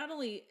 and you not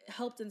only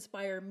helped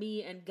inspire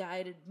me and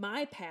guided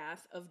my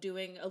path of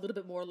doing a little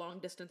bit more long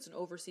distance and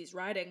overseas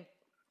riding,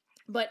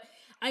 but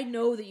I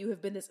know that you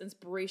have been this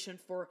inspiration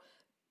for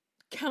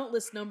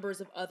countless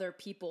numbers of other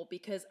people,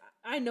 because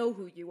I know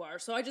who you are.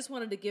 So I just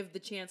wanted to give the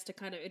chance to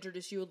kind of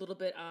introduce you a little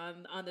bit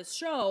on this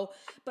show,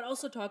 but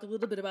also talk a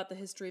little bit about the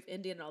history of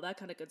India and all that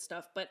kind of good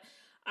stuff. But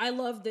I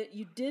love that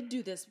you did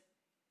do this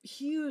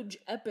huge,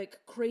 epic,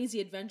 crazy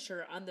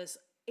adventure on this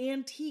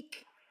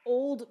antique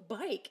old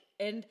bike.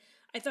 And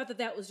I thought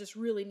that was just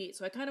really neat.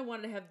 So I kind of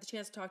wanted to have the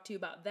chance to talk to you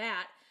about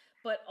that.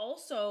 But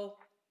also,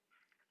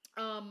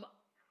 do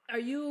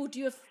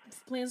you have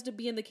plans to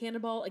be in the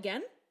Cannonball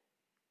again?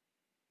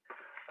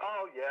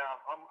 Oh yeah,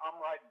 I'm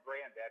riding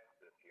Grand X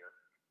this year.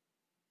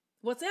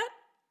 What's that?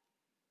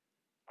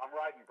 I'm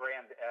riding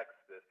Grand X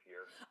this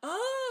year.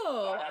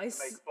 Oh, so I have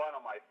to make fun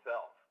of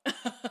myself.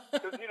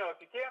 Because you know,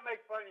 if you can't make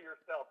fun of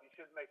yourself, you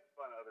shouldn't make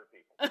fun of other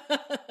people.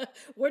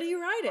 What are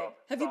you riding?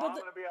 Have you built?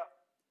 I'm going to be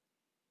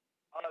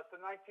it's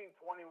a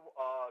 1921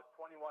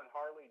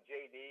 Harley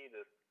JD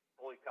that's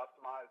fully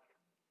customized.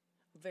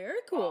 Very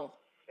cool.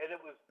 And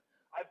it was.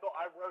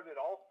 I rode it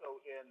also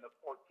in the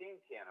 14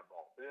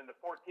 Cannonball. But in the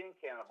 14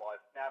 Cannonball,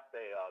 I snapped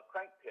a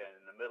crank pin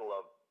in the middle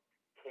of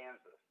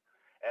Kansas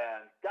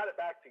and got it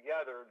back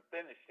together and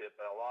finished it,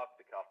 but I lost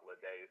a couple of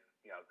days,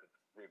 you know, because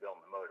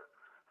rebuilding the motor.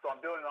 So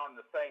I'm doing it on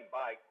the same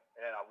bike,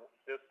 and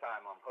this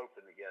time I'm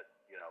hoping to get,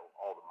 you know,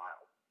 all the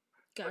miles.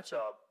 Gotcha.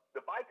 But,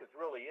 the bike is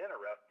really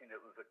interesting.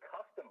 It was a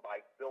custom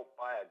bike built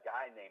by a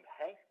guy named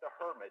Hank the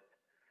Hermit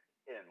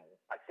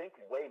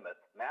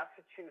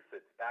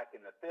Massachusetts back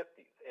in the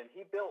 50s, and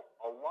he built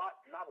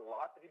not a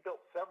lot, but he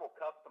built several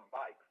custom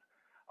bikes.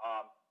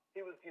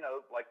 He was,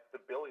 like the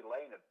Billy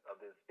Lane of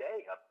his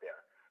day up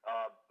there.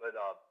 But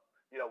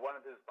one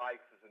of his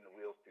bikes is in the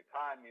Wheels Through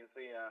Time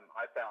Museum.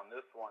 I found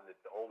this one at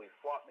the Ole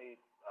Swap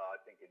Meet, I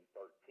think in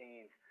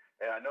 13.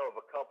 And I know of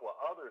a couple of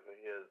others of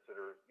his that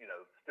are,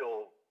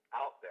 still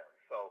out there.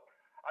 So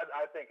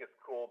I think it's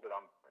cool that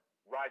I'm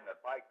riding a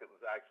bike that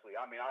was actually,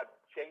 I've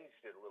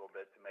changed it a little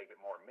bit to make it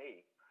more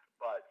me,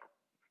 but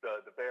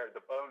the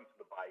bones of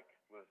the bike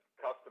was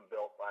custom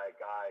built by a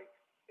guy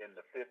in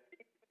the 50s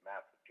in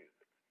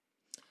Massachusetts.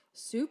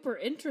 Super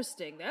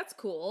interesting. That's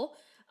cool.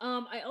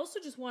 I also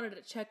just wanted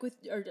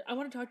to I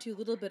want to talk to you a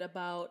little bit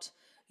about,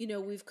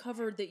 we've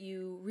covered that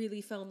you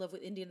really fell in love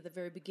with Indian at the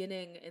very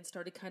beginning and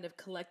started kind of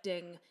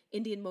collecting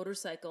Indian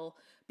motorcycle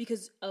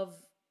because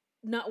of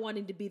not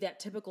wanting to be that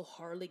typical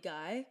Harley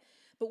guy.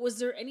 But was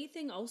there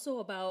anything also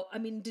about,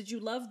 did you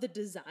love the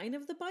design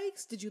of the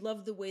bikes? Did you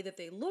love the way that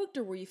they looked,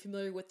 or were you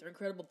familiar with their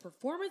incredible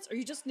performance, or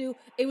you just knew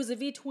it was a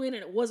V-twin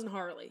and it wasn't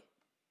Harley?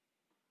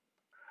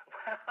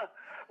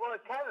 Well,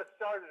 it kind of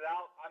started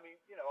out,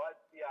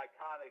 the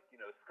iconic,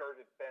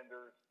 skirted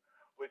fenders,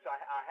 which I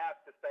have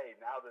to say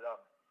now that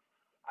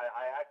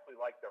I actually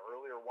like the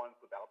earlier ones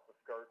without the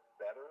skirts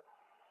better,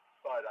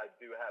 but I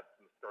do have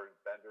some skirted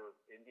fender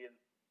Indians.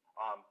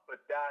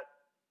 But that,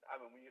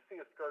 when you see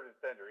a skirted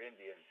fender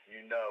Indian,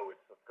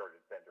 it's a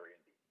skirted fender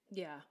Indian.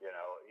 Yeah.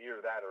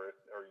 Either that or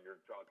you're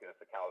drunk and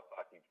it's a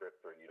Kawasaki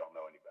Drifter and you don't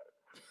know any better.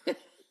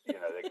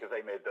 Because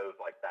they made those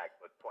like back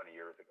 20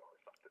 years ago or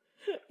something.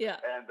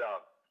 Yeah. And,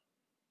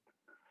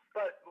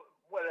 but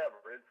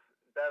whatever,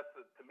 that's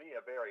to me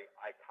a very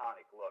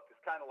iconic look. It's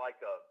kind of like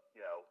a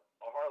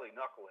Harley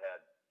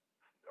knucklehead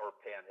or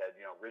panhead,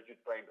 rigid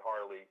framed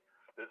Harley,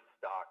 this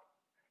stock.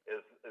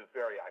 Is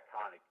very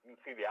iconic. You can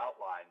see the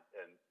outline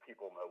and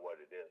people know what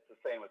it is. The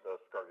same with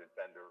those skirted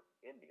fender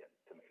Indian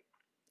to me.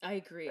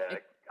 I agree. And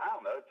I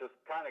don't know, it just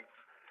kind of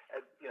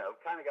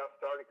got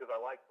started because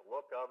I like the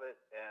look of it,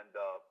 and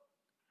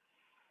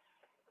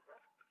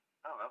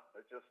I don't know,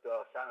 it just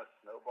kind of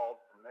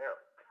snowballed from there.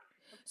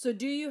 So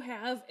do you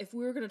have, if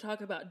we were going to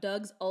talk about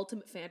Doug's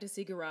Ultimate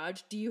Fantasy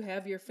Garage, do you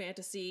have your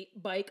fantasy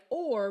bike,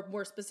 or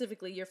more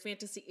specifically, your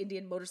fantasy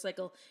Indian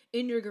motorcycle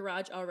in your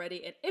garage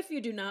already? And if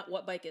you do not,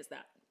 what bike is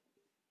that?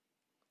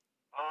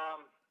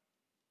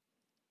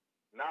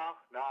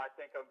 No, I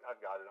think I've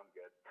got it. I'm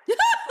good.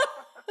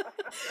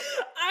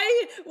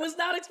 I was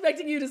not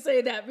expecting you to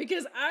say that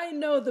because I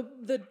know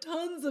the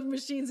tons of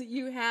machines that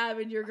you have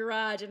in your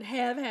garage and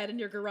have had in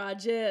your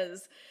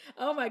garages.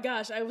 Oh my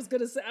gosh, I was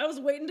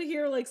waiting to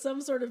hear like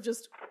some sort of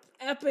just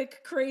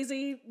epic,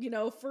 crazy,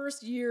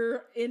 first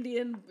year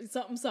Indian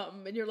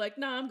something, and you're like,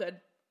 nah, I'm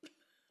good.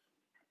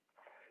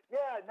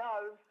 Yeah,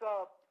 no, it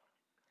was,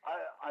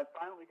 I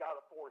finally got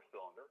a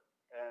 4-cylinder,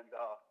 and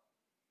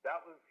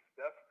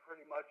that's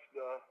pretty much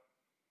to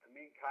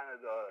me, kind of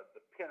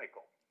the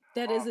pinnacle.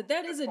 That is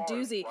a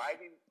doozy.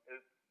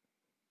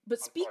 But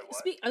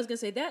I was gonna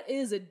say that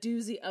is a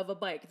doozy of a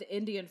bike, the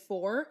Indian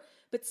 4.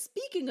 But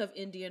speaking of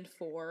Indian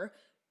 4,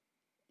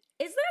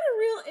 is that a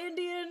real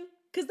Indian?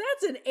 Because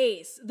that's an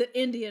Ace that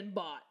Indian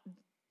bought.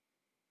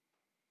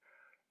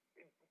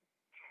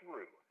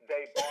 True,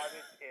 they bought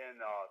it in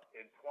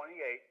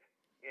 28.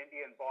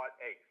 Indian bought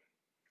Ace.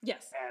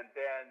 Yes. And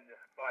then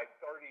by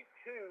 32,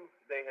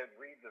 they had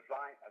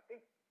redesigned, I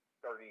think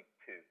 32.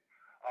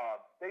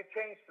 They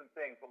changed some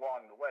things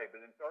along the way,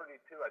 but in 32,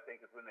 I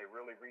think is when they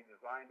really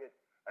redesigned it.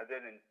 And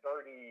then in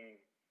 36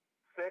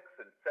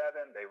 and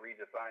 7, they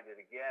redesigned it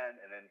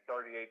again. And then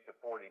 38 to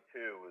 42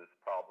 was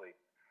probably,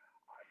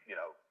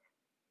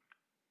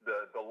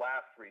 the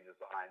last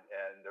redesign.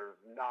 And there's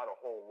not a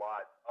whole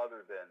lot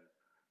other than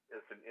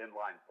it's an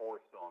inline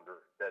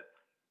 4-cylinder that's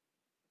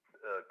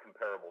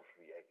comparable to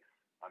the Ace.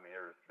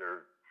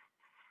 They're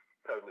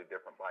totally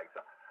different bikes.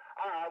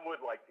 I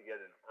would like to get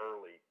an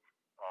early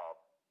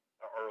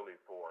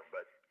 4,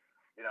 but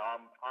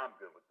I'm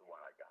good with the one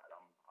I got.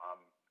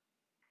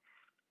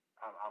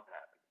 I'm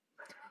happy.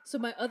 So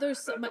the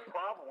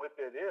problem with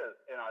it is,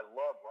 and I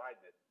love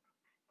riding it,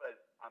 but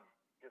I'm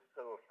just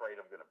so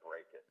afraid I'm going to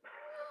break it.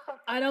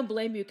 I don't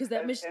blame you because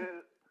that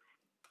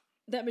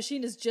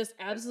machine is just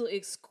absolutely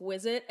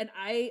exquisite, and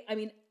I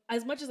mean.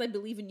 As much as I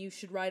believe in you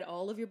should ride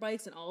all of your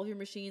bikes and all of your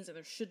machines and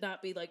there should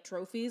not be like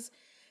trophies,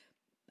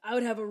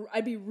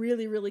 I'd be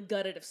really, really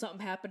gutted if something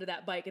happened to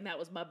that bike and that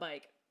was my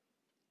bike.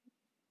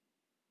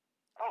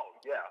 Oh,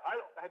 yeah.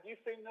 Have you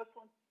seen this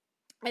one?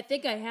 I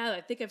think I have.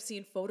 I think I've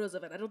seen photos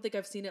of it. I don't think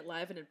I've seen it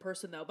live and in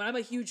person though, but I'm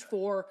a huge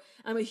 4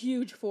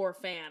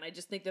 fan. I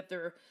just think that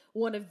they're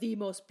one of the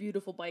most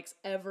beautiful bikes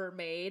ever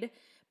made,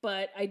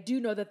 but I do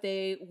know that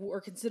they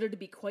were considered to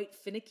be quite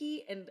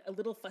finicky and a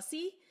little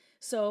fussy.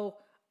 So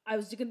that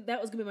was going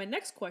to be my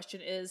next question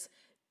is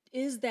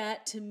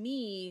that to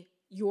me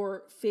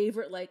your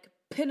favorite like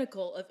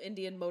pinnacle of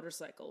Indian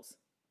motorcycles?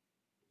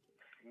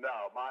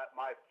 No,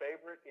 my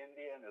favorite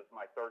Indian is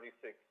my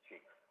 36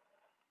 Chief.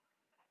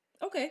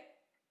 Okay.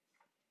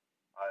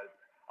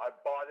 I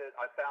bought it,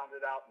 I found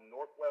it out in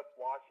Northwest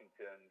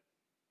Washington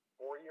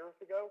 4 years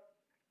ago,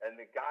 and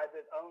the guy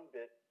that owned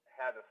it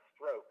had a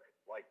stroke,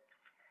 like,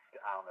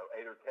 I don't know,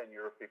 8 or 10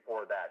 years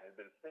before that. It had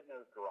been sitting in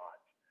his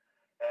garage.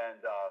 And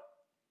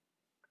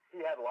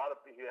he had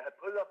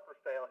put it up for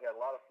sale. He had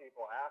a lot of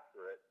people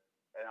after it.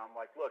 And I'm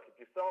like, look, if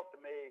you sell it to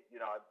me,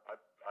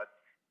 I've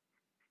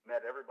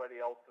met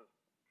everybody else's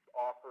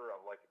offer.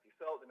 I'm like, if you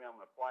sell it to me, I'm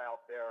going to fly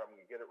out there. I'm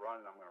going to get it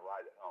running. I'm going to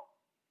ride it home.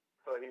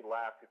 So he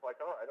laughed. He's like,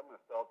 all right, I'm going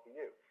to sell it to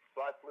you.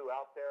 So I flew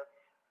out there,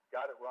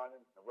 got it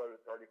running, and rode it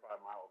 3,500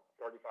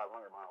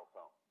 miles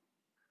home.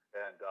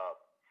 And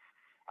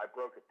I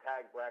broke a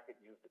tag bracket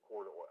and used a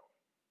quart of oil.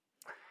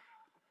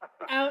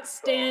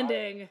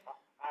 Outstanding. So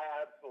I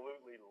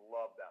absolutely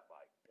love that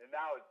bike. And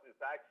now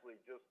it's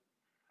actually just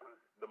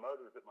the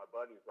motors at my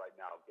buddy's right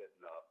now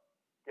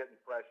getting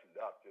freshened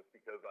up just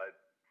because I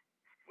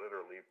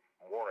literally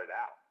wore it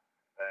out.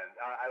 And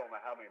I don't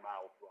know how many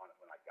miles were on it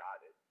when I got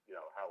it,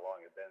 how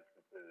long it had been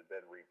since it had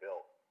been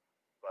rebuilt.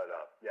 But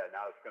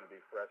now it's going to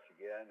be fresh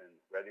again and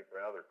ready for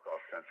another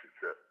cross-country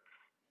trip.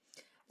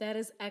 That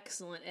is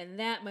excellent. And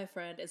that, my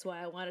friend, is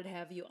why I wanted to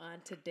have you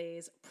on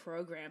today's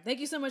program.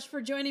 Thank you so much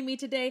for joining me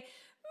today,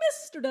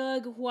 Mr.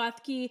 Doug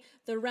Wathke,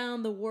 the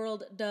Round the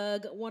World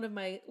Doug, one of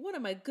my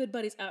good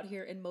buddies out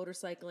here in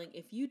motorcycling.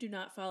 If you do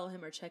not follow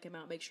him or check him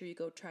out, make sure you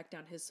go track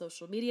down his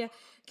social media.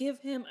 Give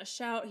him a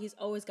shout. He's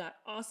always got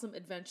awesome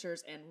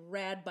adventures and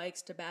rad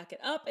bikes to back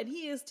it up. And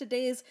he is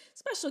today's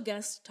special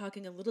guest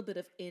talking a little bit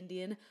of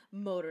Indian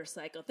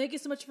motorcycle. Thank you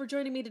so much for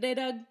joining me today,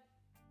 Doug.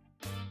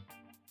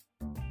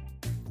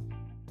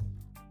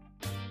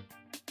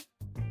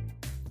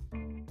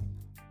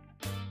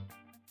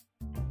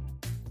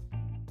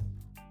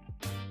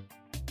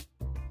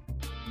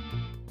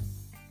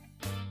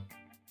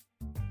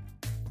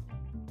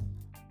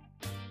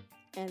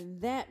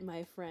 And that,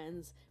 my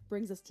friends,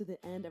 brings us to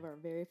the end of our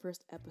very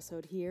first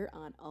episode here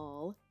on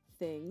All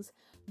Things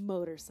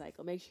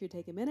Motorcycle. Make sure you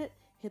take a minute,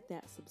 hit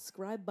that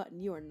subscribe button.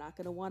 You are not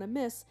going to want to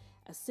miss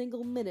a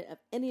single minute of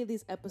any of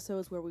these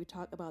episodes where we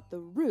talk about the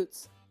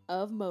roots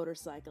of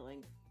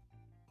motorcycling.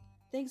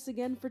 Thanks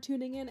again for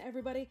tuning in,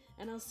 everybody,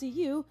 and I'll see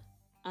you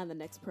on the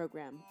next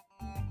program.